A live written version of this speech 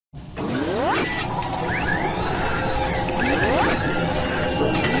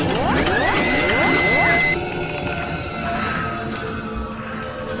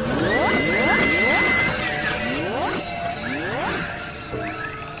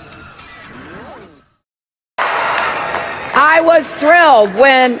I was thrilled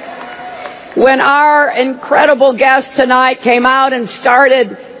when our incredible guest tonight came out and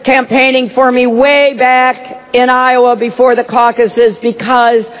started campaigning for me way back in Iowa before the caucuses,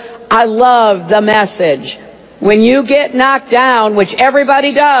 because I love the message. When you get knocked down, which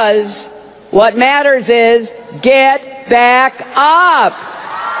everybody does, what matters is get back up.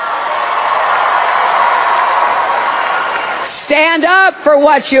 Stand up for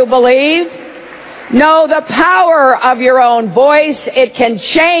what you believe. Know the power of your own voice. It can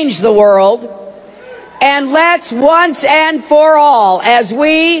change the world. And let's once and for all, as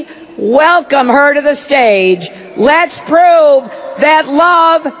we welcome her to the stage, let's prove that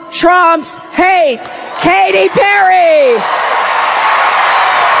love trumps hate. Katy Perry.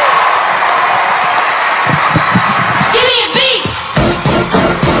 Give me a beat.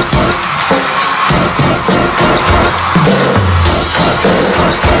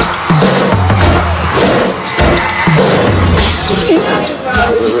 She's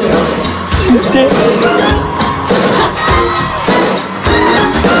dead.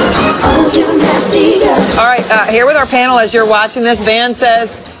 All right, here with our panel, as you're watching this, Van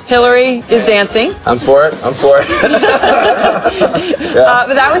says Hillary is dancing. I'm for it. I'm for it.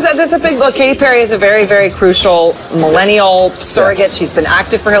 But that's a big look. Katy Perry is a very, very crucial millennial surrogate. She's been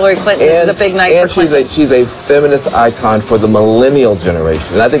active for Hillary Clinton. This is a big night for Clinton. And she's a feminist icon for the millennial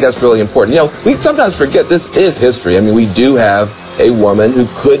generation. And I think that's really important. You know, we sometimes forget this is history. I mean, we do have a woman who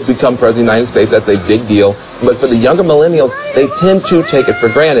could become president of the United States. That's a big deal. But for the younger millennials, they tend to take it for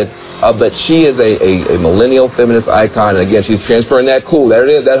granted. But she is a millennial feminist icon. And again, she's transferring that cool. There it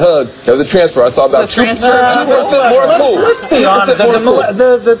is, that hug. There was a transfer. I saw about 2% more cool. Let's be honest.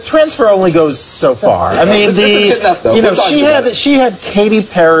 The transfer only goes so far. I mean, she had Katy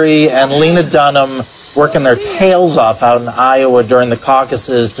Perry and Lena Dunham working their tails off out in Iowa during the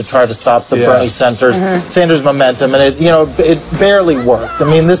caucuses to try to stop the Bernie Sanders momentum, and it barely worked. I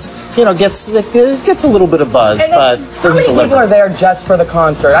mean, this gets a little bit of buzz, but doesn't deliver. How many people are there just for the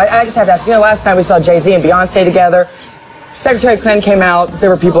concert? I just have to ask. Last time we saw Jay-Z and Beyonce together, Secretary Clinton came out, there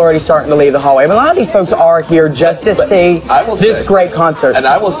were people already starting to leave the hallway. I mean, a lot of these folks are here just to see this great concert. And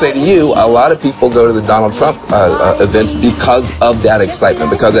I will say to you, a lot of people go to the Donald Trump events because of that excitement,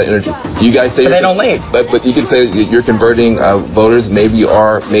 because of that energy. You guys say they don't leave. But you can say you're converting voters. Maybe you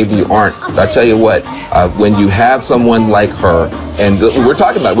are, maybe you aren't. But I tell you what, when you have someone like her, and we're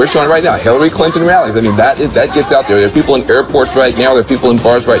talking about it, we're showing it right now, Hillary Clinton rallies. I mean, that gets out there. There are people in airports right now. There are people in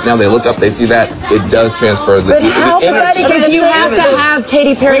bars right now. They look up, they see that. It does transfer the energy. Because you have to have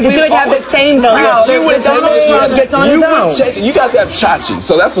Katy Perry to do it, to have the same crowd that Donald Trump gets on his own. You guys have Chachi,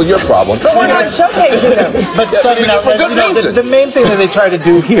 so that's what your problem. But we're not showcasing them. But the main thing that they try to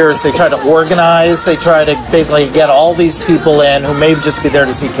do here is they try to organize. They try to basically get all these people in who may just be there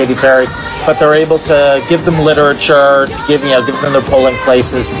to see Katy Perry, but they're able to give them literature, to give them their polling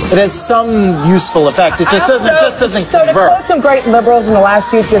places. It has some useful effect. It just doesn't So to quote some great liberals in the last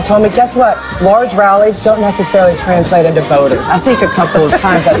few years told me, guess what? Large rallies don't necessarily translate into voters. I think a couple of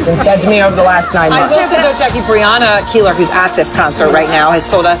times that's been said to me over the last 9 months. I will say, though, Jackie, Breonna Keeler, who's at this concert right now, has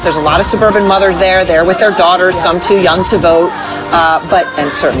told us there's a lot of suburban mothers there. They're with their daughters, some too young to vote.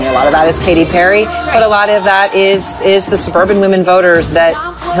 And certainly a lot of that is Katy Perry, but a lot of that is the suburban women voters that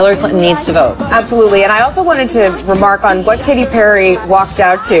Hillary Clinton needs to vote. Absolutely. And I also wanted to remark on what Katy Perry walked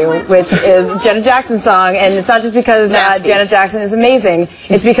out to, which is Janet Jackson's song. And it's not just because Janet Jackson is amazing.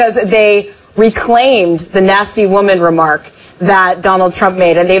 It's because they reclaimed the nasty woman remark that Donald Trump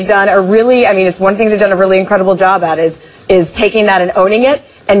made. And they've done it's one thing they've done a really incredible job at is taking that and owning it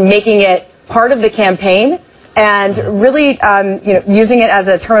and making it part of the campaign and really, using it as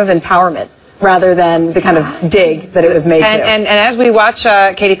a term of empowerment rather than the kind of dig that it was made to. And as we watch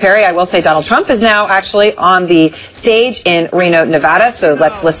Katy Perry, I will say Donald Trump is now actually on the stage in Reno, Nevada. So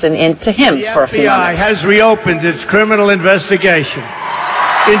let's listen in to him for a few minutes. The FBI has reopened its criminal investigation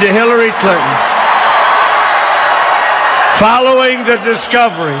into Hillary Clinton following the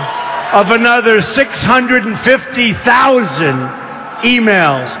discovery of another 650,000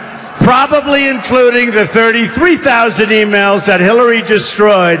 emails, probably including the 33,000 emails that Hillary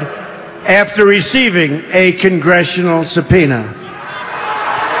destroyed after receiving a congressional subpoena.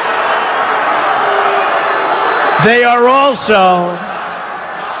 They are also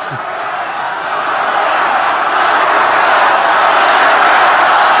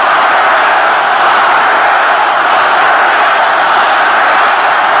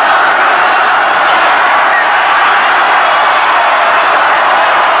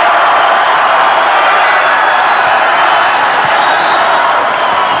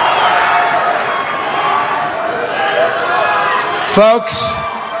Folks,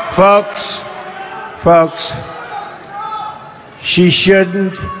 she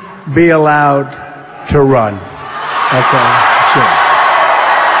shouldn't be allowed to run. Okay? Shouldn't.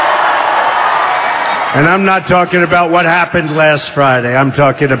 And I'm not talking about what happened last Friday. I'm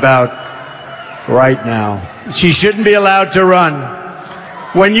talking about right now. She shouldn't be allowed to run.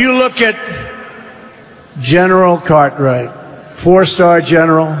 When you look at General Cartwright, four-star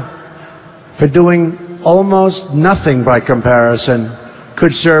general, for doing almost nothing by comparison,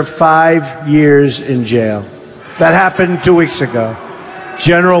 could serve 5 years in jail. That happened 2 weeks ago.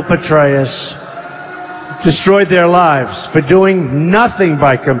 General Petraeus destroyed their lives for doing nothing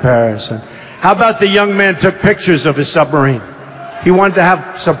by comparison. How about the young man took pictures of his submarine? He wanted to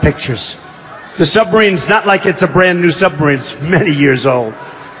have some pictures. The submarine's not like it's a brand new submarine. It's many years old.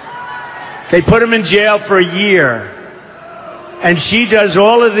 They put him in jail for a year. And she does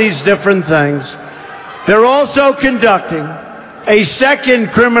all of these different things. They're also conducting a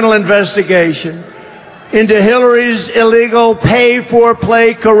second criminal investigation into Hillary's illegal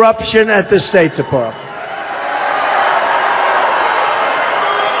pay-for-play corruption at the State Department.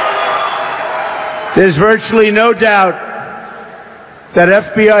 There's virtually no doubt that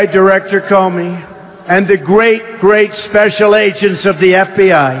FBI Director Comey and the great, great special agents of the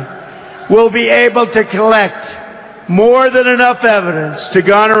FBI will be able to collect more than enough evidence to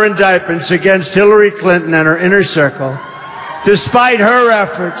garner indictments against Hillary Clinton and her inner circle, despite her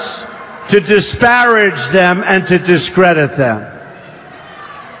efforts to disparage them and to discredit them.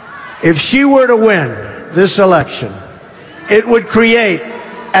 If she were to win this election, it would create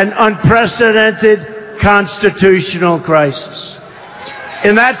an unprecedented constitutional crisis.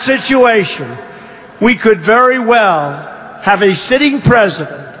 In that situation, we could very well have a sitting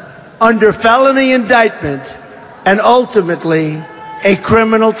president under felony indictment and ultimately a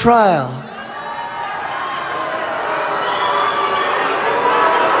criminal trial.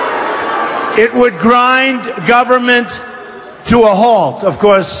 It would grind government to a halt. Of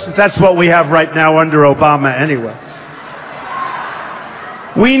course, that's what we have right now under Obama anyway.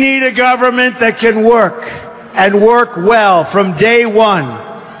 We need a government that can work, and work well from day one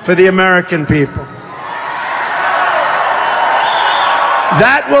for the American people.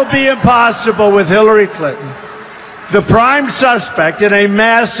 That will be impossible with Hillary Clinton, the prime suspect in a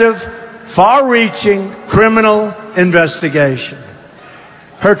massive, far-reaching criminal investigation.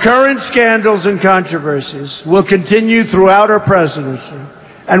 Her current scandals and controversies will continue throughout her presidency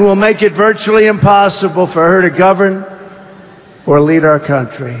and will make it virtually impossible for her to govern or lead our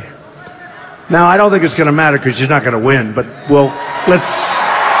country. Now, I don't think it's going to matter because she's not going to win, but let's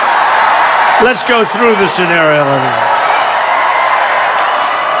go through the scenario anyway.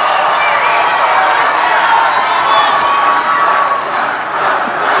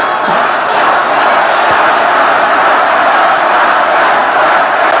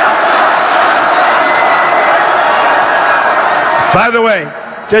 By the way,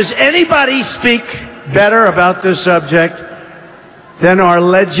 does anybody speak better about this subject than our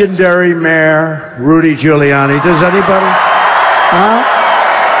legendary mayor, Rudy Giuliani? Does anybody? Huh?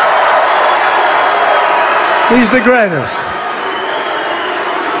 He's the greatest.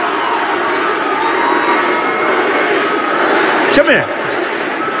 Come here.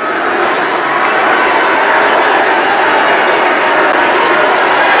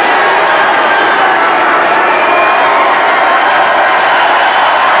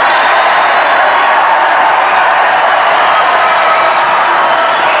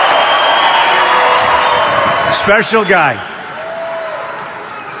 Special guy.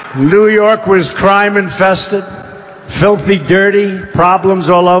 New York was crime infested, filthy, dirty, problems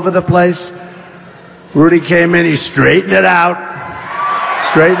all over the place. Rudy came in, he straightened it out.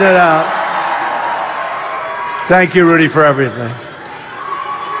 Straightened it out. Thank you, Rudy, for everything.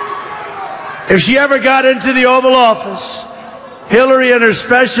 If she ever got into the Oval Office, Hillary and her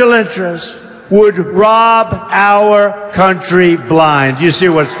special interests would rob our country blind. You see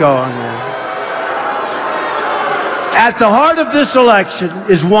what's going on? At the heart of this election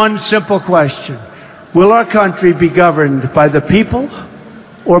is one simple question. Will our country be governed by the people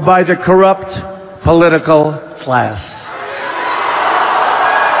or by the corrupt political class?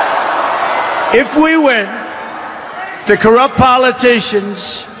 If we win, the corrupt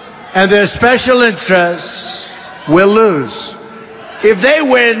politicians and their special interests will lose. If they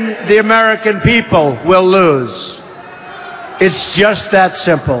win, the American people will lose. It's just that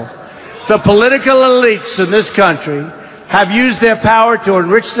simple. The political elites in this country have used their power to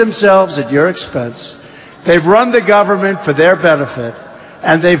enrich themselves at your expense. They've run the government for their benefit,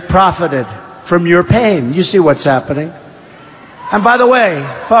 and they've profited from your pain. You see what's happening. And by the way,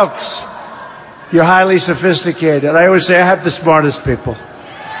 folks, you're highly sophisticated. I always say I have the smartest people.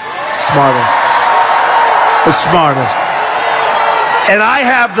 Smartest. The smartest. And I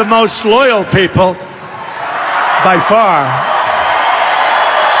have the most loyal people by far.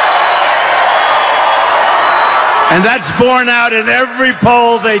 And that's borne out in every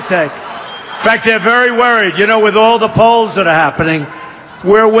poll they take. In fact, they're very worried. You know, with all the polls that are happening,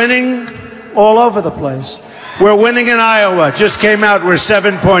 we're winning all over the place. We're winning in Iowa. Just came out, we're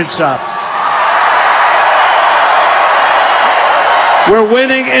 7 points up. We're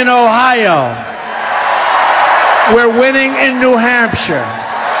winning in Ohio. We're winning in New Hampshire.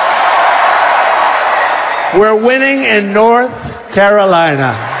 We're winning in North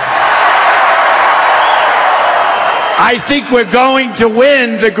Carolina. I think we're going to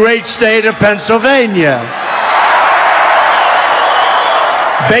win the great state of Pennsylvania.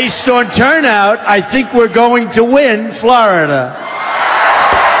 Based on turnout, I think we're going to win Florida.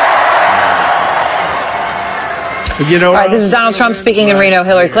 You know, all right, this is Donald Trump speaking in Reno.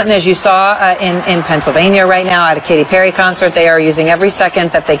 Hillary Clinton, as you saw in Pennsylvania right now at a Katy Perry concert, they are using every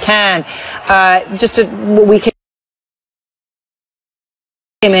second that they can. We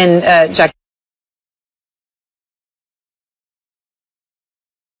came in, Jack.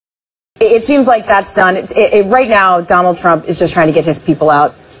 It seems like that's done. Right now, Donald Trump is just trying to get his people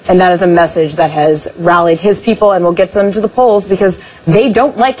out. And that is a message that has rallied his people and will get them to the polls because they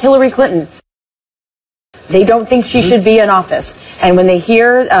don't like Hillary Clinton. They don't think she should be in office. And when they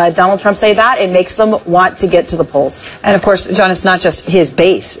hear Donald Trump say that, it makes them want to get to the polls. And of course, John, it's not just his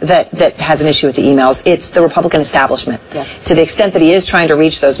base that has an issue with the emails. It's the Republican establishment. Yes. To the extent that he is trying to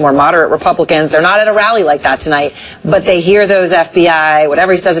reach those more moderate Republicans, they're not at a rally like that tonight, but they hear those FBI,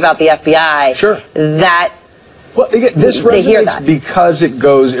 whatever he says about the FBI, sure, that... Well, again, this resonates because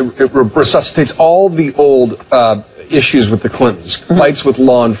it resuscitates all the old issues with the Clintons, fights with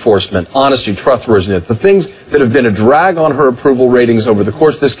law enforcement, honesty, trustworthiness, the things that have been a drag on her approval ratings over the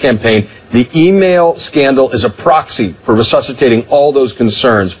course of this campaign. The email scandal is a proxy for resuscitating all those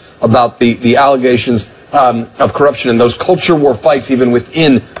concerns about the allegations of corruption and those culture war fights even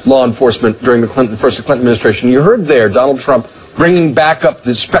within law enforcement during the first Clinton administration. You heard there Donald Trump bringing back up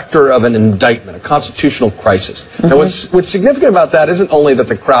the specter of an indictment, a constitutional crisis. Now, what's significant about that isn't only that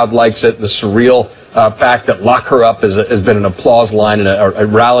the crowd likes it, the surreal fact that lock her up has been an applause line and a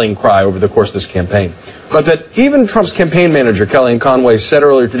rallying cry over the course of this campaign, but that even Trump's campaign manager, Kellyanne Conway, said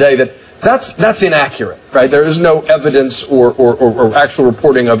earlier today that that's inaccurate, right? There is no evidence or actual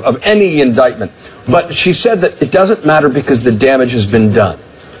reporting of any indictment. But she said that it doesn't matter because the damage has been done.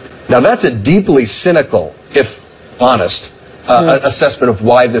 Now, that's a deeply cynical, if honest, assessment of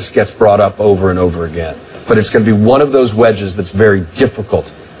why this gets brought up over and over again. But it's going to be one of those wedges that's very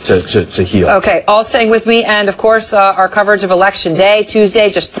difficult to heal. Okay, all staying with me, and of course our coverage of Election Day, Tuesday,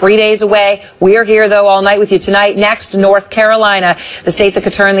 just 3 days away. We are here, though, all night with you tonight. Next, North Carolina, the state that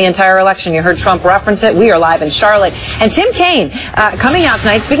could turn the entire election. You heard Trump reference it. We are live in Charlotte. And Tim Kaine, coming out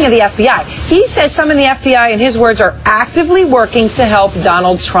tonight, speaking of the FBI, he says some in the FBI, in his words, are actively working to help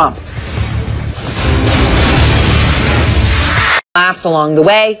Donald Trump. Laughs along the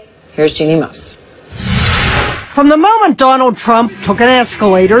way. Here's Jeannie Moos. From the moment Donald Trump took an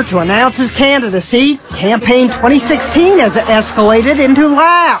escalator to announce his candidacy, campaign 2016 has escalated into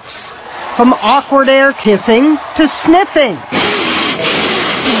laughs. From awkward air kissing to sniffing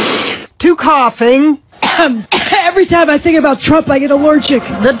to coughing. Every time I think about Trump, I get allergic.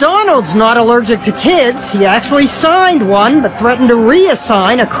 The Donald's not allergic to kids. He actually signed one, but threatened to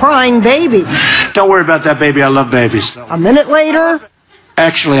reassign a crying baby. Don't worry about that baby. I love babies. A minute later...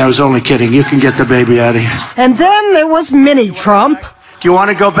 Actually, I was only kidding. You can get the baby out of here. And then there was Mini Trump. Do you want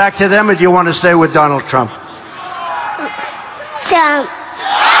to go back to them, or do you want to stay with Donald Trump? Trump.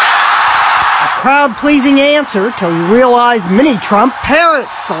 A crowd-pleasing answer till you realize Mini Trump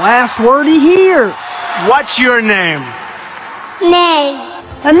parrots the last word he hears. What's your name? Name.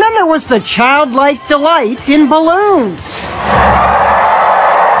 And then there was the childlike delight in balloons.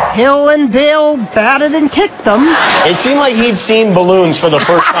 Hill and Bill batted and kicked them. It seemed like he'd seen balloons for the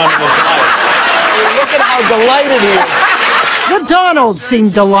first time in his life. I mean, look at how delighted he is. The Donald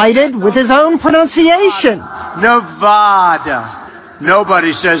seemed delighted with his own pronunciation. Nevada.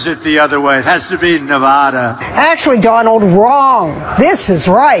 Nobody says it the other way. It has to be Nevada. Actually, Donald, wrong. This is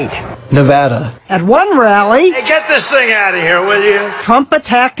right. Nevada. At one rally... Hey, get this thing out of here, will you? Trump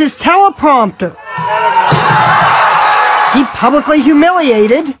attacked his teleprompter. He publicly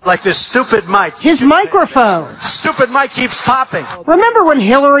humiliated... Like this stupid mic. ...his microphone. Stupid mic keeps popping. Remember when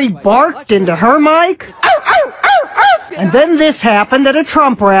Hillary barked into her mic? And then this happened at a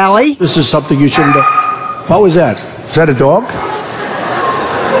Trump rally. This is something you shouldn't have... What was that? Is that a dog?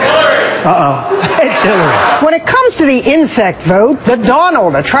 Uh-oh. It's Hillary. When it comes to the insect vote, the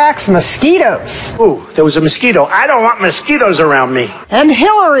Donald attracts mosquitoes. Ooh, there was a mosquito. I don't want mosquitoes around me. And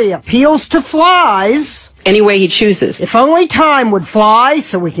Hillary appeals to flies. Any way he chooses. If only time would fly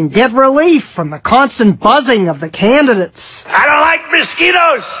so we can get relief from the constant buzzing of the candidates. I don't like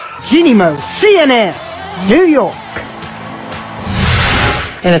mosquitoes. Jeannie Moe, CNN, New York.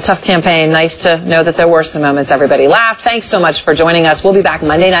 In a tough campaign, nice to know that there were some moments everybody laughed. Thanks so much for joining us. We'll be back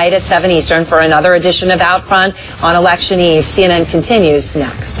Monday night at 7 Eastern for another edition of Out Front on Election Eve. CNN continues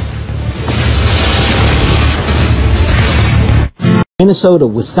next. Minnesota,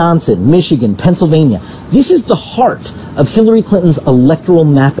 Wisconsin, Michigan, Pennsylvania. This is the heart of Hillary Clinton's electoral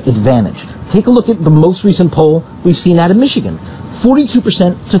map advantage. Take a look at the most recent poll we've seen out of Michigan.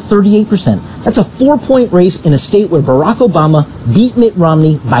 42% to 38%. That's a 4-point race in a state where Barack Obama beat Mitt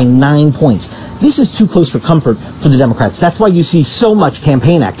Romney by 9 points. This is too close for comfort for the Democrats. That's why you see so much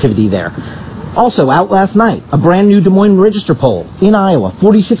campaign activity there. Also out last night, a brand new Des Moines Register poll in Iowa,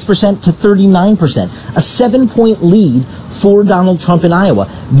 46% to 39%, a 7-point lead for Donald Trump in Iowa.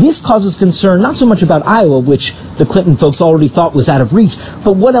 This causes concern not so much about Iowa, which the Clinton folks already thought was out of reach,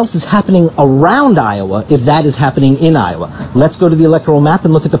 but what else is happening around Iowa if that is happening in Iowa. Let's go to the electoral map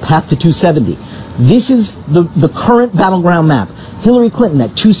and look at the path to 270. This is the current battleground map. Hillary Clinton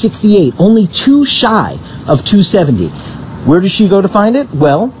at 268, only 2 shy of 270. Where does she go to find it?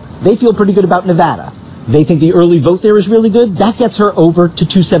 Well, they feel pretty good about Nevada. They think the early vote there is really good. That gets her over to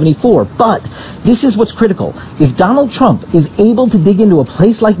 274. But this is what's critical. If Donald Trump is able to dig into a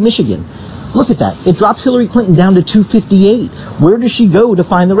place like Michigan, look at that. It drops Hillary Clinton down to 258. Where does she go to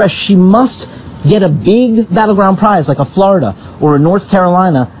find the rest? She must get a big battleground prize like a Florida or a North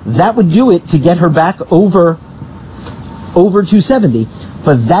Carolina. That would do it to get her back over 270.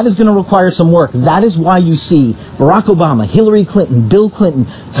 But that is going to require some work. That is why you see Barack Obama, Hillary Clinton, Bill Clinton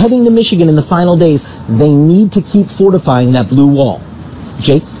heading to Michigan in the final days. They need to keep fortifying that blue wall.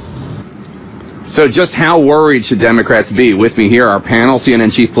 Jake? So just how worried should Democrats be? With me here, our panel,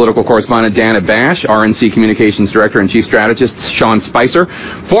 CNN Chief Political Correspondent Dana Bash, RNC Communications Director and Chief Strategist Sean Spicer,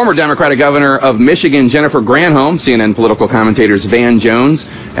 former Democratic Governor of Michigan Jennifer Granholm, CNN political commentators Van Jones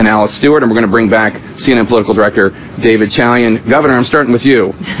and Alice Stewart, and we're going to bring back CNN Political Director David Chalian. Governor, I'm starting with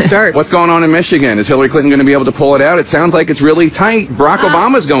you. Start. What's going on in Michigan? Is Hillary Clinton going to be able to pull it out? It sounds like it's really tight. Barack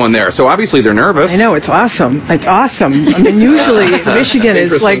Obama's going there, so obviously they're nervous. I know, it's awesome. It's awesome. I mean, usually Michigan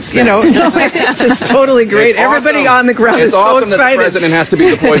is like, you know, it's totally great. It's Everybody awesome. on the ground it's is so awesome excited. That the president has to be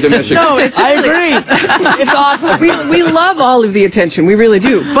deployed to Michigan. No, it's I agree. It's awesome. we love all of the attention. We really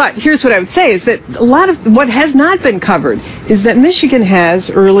do. But here's what I would say is that a lot of what has not been covered is that Michigan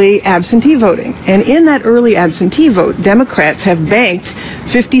has early absentee voting. And in that early absentee vote, Democrats have banked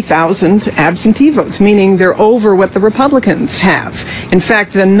 50,000 absentee votes, meaning they're over what the Republicans have. In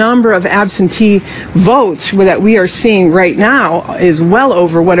fact, the number of absentee votes that we are seeing right now is well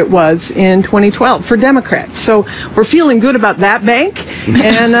over what it was in 2012 for Democrats. So we're feeling good about that bank.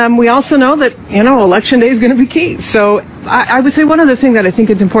 And we also know that, you know, Election Day is going to be key. So I would say one other thing that I think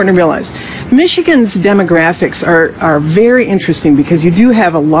it's important to realize. Michigan's demographics are very interesting because you do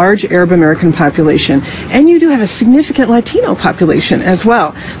have a large Arab American population and you do have a significant Latino population as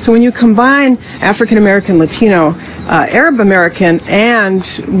well. So when you combine African American, Latino, Arab American and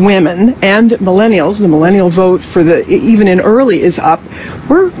women and millennials, the millennial vote for the even in early is up.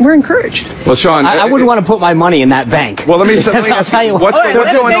 We're encouraged. Well, Sean, I wouldn't want to put my money in that bank. Well, let me I'll tell you what's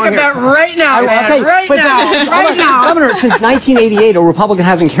going on here. Right now, man. Right now. Governor, since 1988, a Republican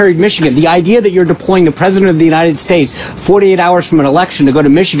hasn't carried Michigan. The idea that you're deploying the President of the United States 48 hours from an election to go to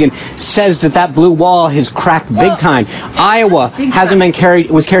Michigan says that blue wall has cracked big time. Iowa hasn't been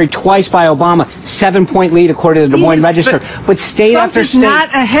carried, was carried twice by Obama, 7-point lead according to the Des Moines Register. But state Trump after is state.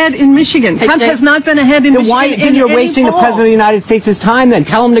 not ahead in Michigan. Trump has not been ahead in Then Michigan. why then you're wasting the President of the United States' time then?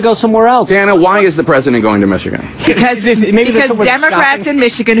 Tell him to go somewhere else. Dana, why is the President going to Michigan? Because Democrats in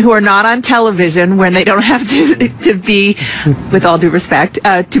Michigan who are not on television when they don't have to be, with all due respect,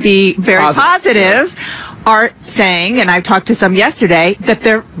 to be very positive, are saying, and I talked to some yesterday, that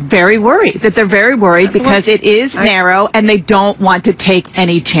they're very worried. Because it is narrow and they don't want to take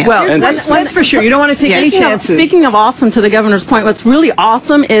any chances. Well, that's for sure. You don't want to take any chances. Speaking of awesome, to the governor's point, what's really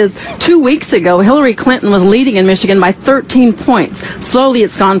awesome is 2 weeks ago, Hillary Clinton was leading in Michigan by 13 points. Slowly,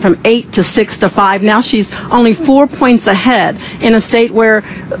 it's gone from 8 to 6 to 5. Now she's only 4 points ahead in a state where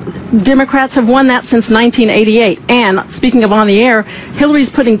Democrats have won that since 1988. And speaking of on the air, Hillary's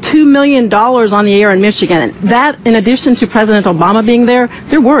putting $2 million on the air in Michigan. That, in addition to President Obama being there,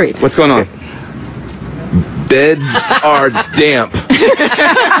 they're worried. What's going on? beds are damp.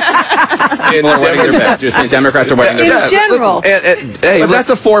 You're saying Democrats are wetting their beds. In general. Hey, but that's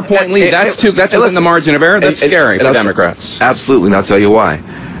a 4-point lead. That's within the margin of error. That's scary for Democrats. Absolutely, and I'll tell you why.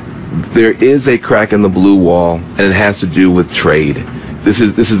 There is a crack in the blue wall, and it has to do with trade. This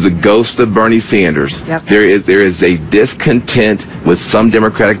is the ghost of Bernie Sanders. Yep. There is a discontent with some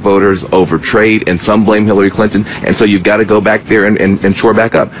Democratic voters over trade, and some blame Hillary Clinton, and so you've got to go back there and shore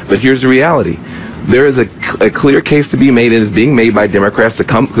back up. But here's the reality. There is a clear case to be made, and it's being made by Democrats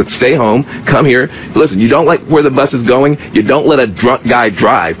to stay home, come here. Listen, you don't like where the bus is going, you don't let a drunk guy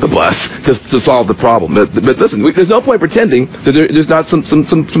drive the bus to solve the problem. But listen, there's no point pretending that there's not some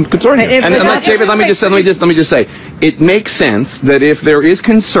concern here. And David, let me just say, it makes sense that if there is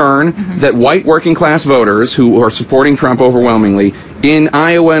concern that white working class voters who are supporting Trump overwhelmingly in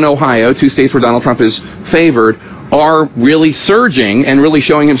Iowa and Ohio, 2 states where Donald Trump is favored, are really surging and really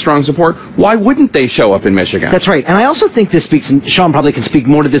showing him strong support, why wouldn't they show up in Michigan? That's right. And I also think this speaks, and Sean probably can speak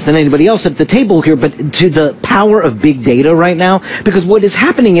more to this than anybody else at the table here, but to the power of big data right now. Because what is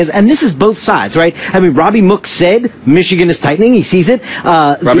happening is, and this is both sides, right? I mean, Robbie Mook said Michigan is tightening. He sees it.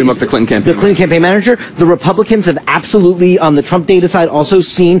 Robbie Mook, the Clinton campaign manager. The Republicans have absolutely, on the Trump data side, also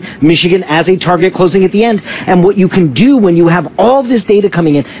seen Michigan as a target closing at the end. And what you can do when you have all this data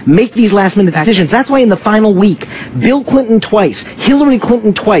coming in, make these last-minute decisions. That's why in the final week, Bill Clinton twice, Hillary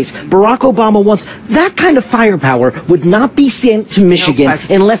Clinton twice, Barack Obama once. That kind of firepower would not be sent to Michigan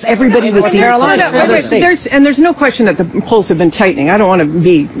unless everybody was seeing Carolina. There's no question that the polls have been tightening. I don't want to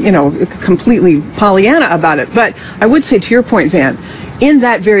be, completely Pollyanna about it, but I would say to your point, Van, in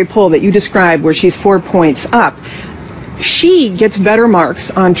that very poll that you described where she's 4 points up, she gets better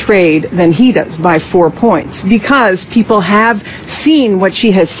marks on trade than he does by 4 points because people have seen what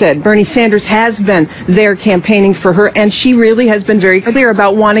she has said. Bernie Sanders has been there campaigning for her, and she really has been very clear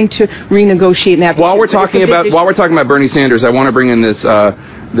about wanting to renegotiate an While we're talking about Bernie Sanders, I want to bring in this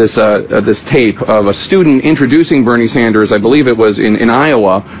tape of a student introducing Bernie Sanders. I believe it was in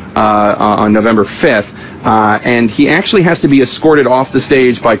Iowa on November 5th, and he actually has to be escorted off the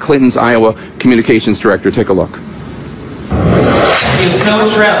stage by Clinton's Iowa communications director. Take a look. She is so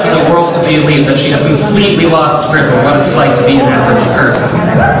trapped in the world of belief that she has completely lost grip of what it's like to be an average person.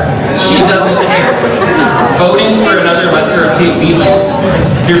 She doesn't care. Voting for another lesser of two evils,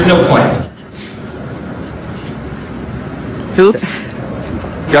 there's no point.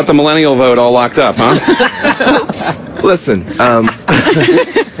 Oops. Got the millennial vote all locked up, huh? Oops. Listen,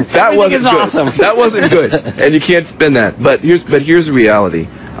 that wasn't good. Awesome. That wasn't good, and you can't spin that. But here's the reality.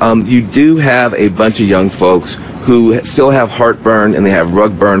 You do have a bunch of young folks who still have heartburn and they have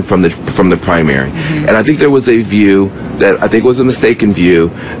rug burn from the primary. And I think there was a view that I think was a mistaken view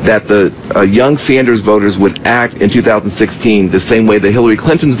that the young Sanders voters would act in 2016 the same way that Hillary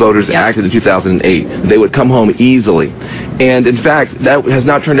Clinton's voters acted in 2008. They would come home easily. And in fact, that has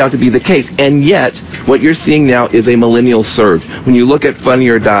not turned out to be the case. And yet, what you're seeing now is a millennial surge. When you look at Funny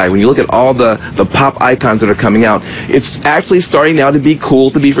or Die, when you look at all the pop icons that are coming out, it's actually starting now to be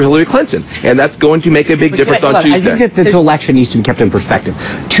cool to be for Hillary Clinton. And that's going to make a big difference on Tuesday. I think that this election needs to be kept in perspective.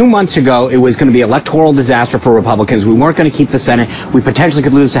 2 months ago, it was going to be electoral disaster for Republicans. We weren't going to keep the Senate. We potentially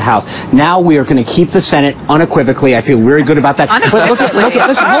could lose the House. Now we are going to keep the Senate unequivocally. I feel very good about that. But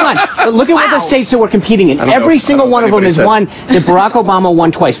listen, hold on. But look at what the states that we're competing in. Every single one of them is one that Barack Obama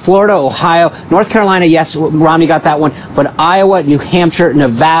won twice. Florida, Ohio, North Carolina, yes, Romney got that one. But Iowa, New Hampshire,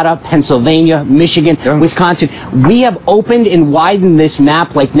 Nevada, Pennsylvania, Michigan, Wisconsin. We have opened and widened this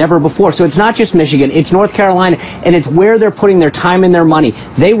map like never before. So it's not just Michigan. It's North Carolina. And it's where they're putting their time and their money.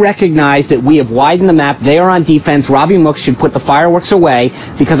 They recognize that we have widened the map. They are on defense. Robbie Mook should put the fireworks away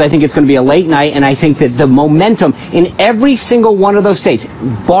because I think it's going to be a late night. And I think that the momentum in every single one of those states,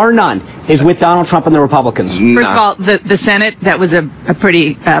 bar none, is with Donald Trump and the Republicans. First of all, the Senate, that was a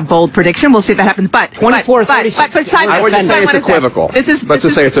pretty bold prediction. We'll see if that happens. But 24, 36. I would just say it's equivocal. Let's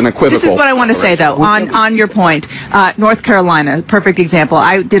just say it's an equivocal. This is what I want to say, though, on your point. North Carolina, perfect example.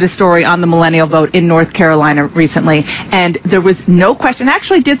 I did a story on the millennial vote in North Carolina recently, and there was no question. It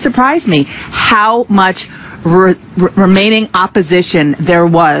actually did surprise me how much remaining opposition there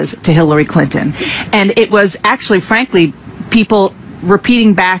was to Hillary Clinton. And it was actually, frankly, people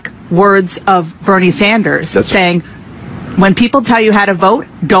repeating back words of Bernie Sanders saying, when people tell you how to vote,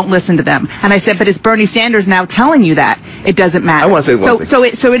 don't listen to them. And I said, but is Bernie Sanders now telling you that? It doesn't matter. I want to say one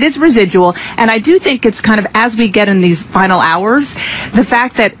thing. So it is residual. And I do think it's kind of, as we get in these final hours, the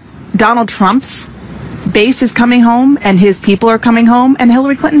fact that Donald Trump's base is coming home and his people are coming home and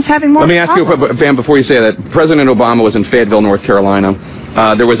Hillary Clinton's having more. Let me ask you, Van, before you say that, President Obama was in Fayetteville, North Carolina,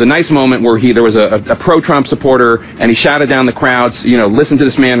 There was a nice moment where there was a pro-Trump supporter, and he shouted down the crowds, you know, listen to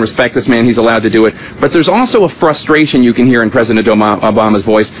this man, respect this man, he's allowed to do it. But there's also a frustration you can hear in President Obama's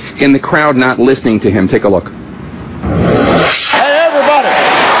voice in the crowd not listening to him. Take a look. Hey, everybody!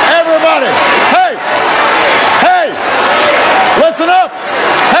 Everybody! Hey! Hey! Listen up!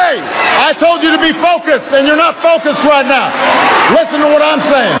 Hey! I told you to be focused, and you're not focused right now. Listen to what I'm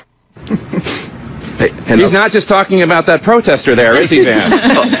saying. He's not just talking about that protester there, is he,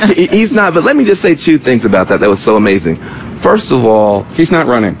 Van? He's not, but let me just say two things about that. That was so amazing. First of all, he's not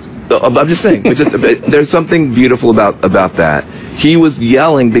running. I'm just saying, there's something beautiful about that. He was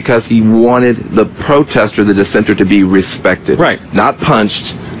yelling because he wanted the protester, the dissenter, to be respected. Right. Not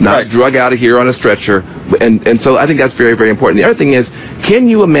punched, not drug out of here on a stretcher. And so I think that's very, very important. The other thing is, can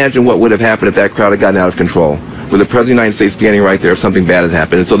you imagine what would have happened if that crowd had gotten out of control? With the President of the United States standing right there if something bad had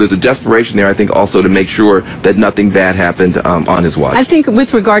happened. And so there's a desperation there, I think, also to make sure that nothing bad happened on his watch. I think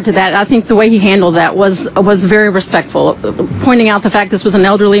with regard to that, I think the way he handled that was very respectful, pointing out the fact this was an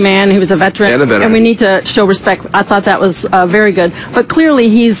elderly man, he was a veteran, and we need to show respect. I thought that was very good. But clearly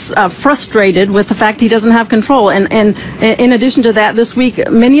he's frustrated with the fact he doesn't have control. And in addition to that, this week,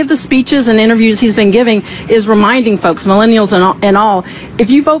 many of the speeches and interviews he's been giving is reminding folks, millennials and all, if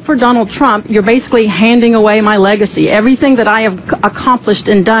you vote for Donald Trump, you're basically handing away my legacy. Everything that I have accomplished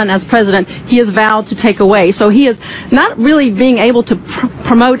and done as president, he has vowed to take away. So he is not really being able to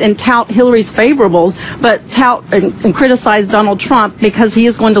promote and tout Hillary's favorables, but tout and criticize Donald Trump because he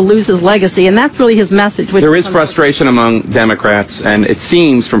is going to lose his legacy. And that's really his message. There is frustration among Democrats, and it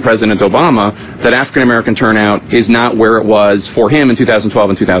seems from President Obama that African-American turnout is not where it was for him in 2012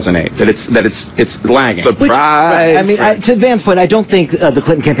 and 2008. That it's lagging. Surprise! I mean, to Van's point, I don't think the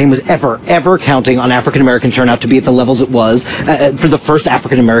Clinton campaign was ever counting on African-American turnout to be at the levels it was for the first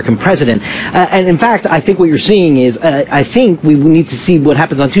African-American president. And in fact, I think what you're seeing is, I think we need to see what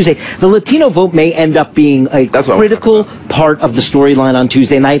happens on Tuesday. The Latino vote may end up being a critical part of the storyline on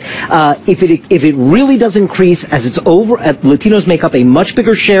Tuesday night. If it really does increase, as it's over, Latinos make up a much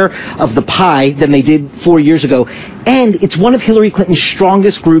bigger share of the pie than they did 4 years ago. And it's one of Hillary Clinton's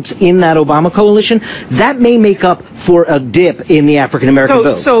strongest groups in that Obama coalition. That may make up for a dip in the African-American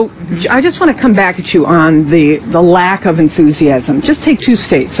vote. So I just want to come back at you on the lack of enthusiasm. Just take two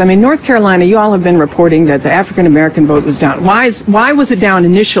states. I mean, North Carolina, you all have been reporting that the African-American vote was down. Why was it down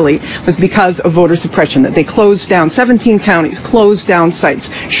initially? It was because of voter suppression, that they closed down 17 counties, closed down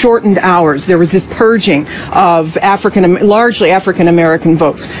sites, shortened hours. There was this purging of largely African-American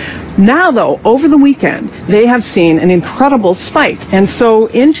votes. Now, though, over the weekend, they have seen an incredible spike. And so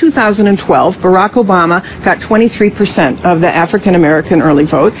in 2012, Barack Obama got 23% of the African-American early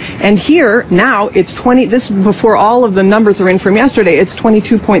vote. And here, now, it's this is before all of the numbers are in from yesterday, it's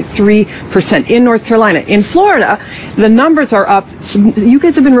 22.3% in North Carolina. In Florida, the numbers are up. You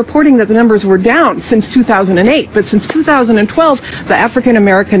guys have been reporting that the numbers were down since 2008. But since 2012, the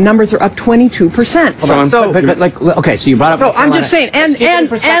African-American numbers are up 22%. Okay, so you brought up... So I'm just saying, and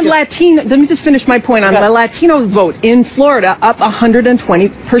Latino, let me just finish my point on the Latino vote in Florida, up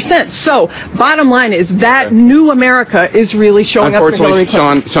 120%. So, bottom line is that new America is really showing up for Hillary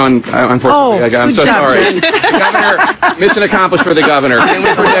Clinton. Sean, unfortunately, I'm so sorry. Governor, mission accomplished for the governor. Can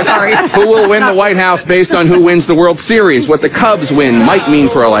we predict who will win the White House based on who wins the World Series? What the Cubs win might mean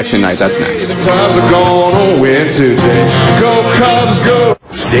for election night. That's next. The Cubs are gonna win today. Go Cubs, go!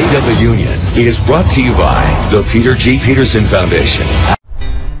 State of the Union is brought to you by the Peter G. Peterson Foundation.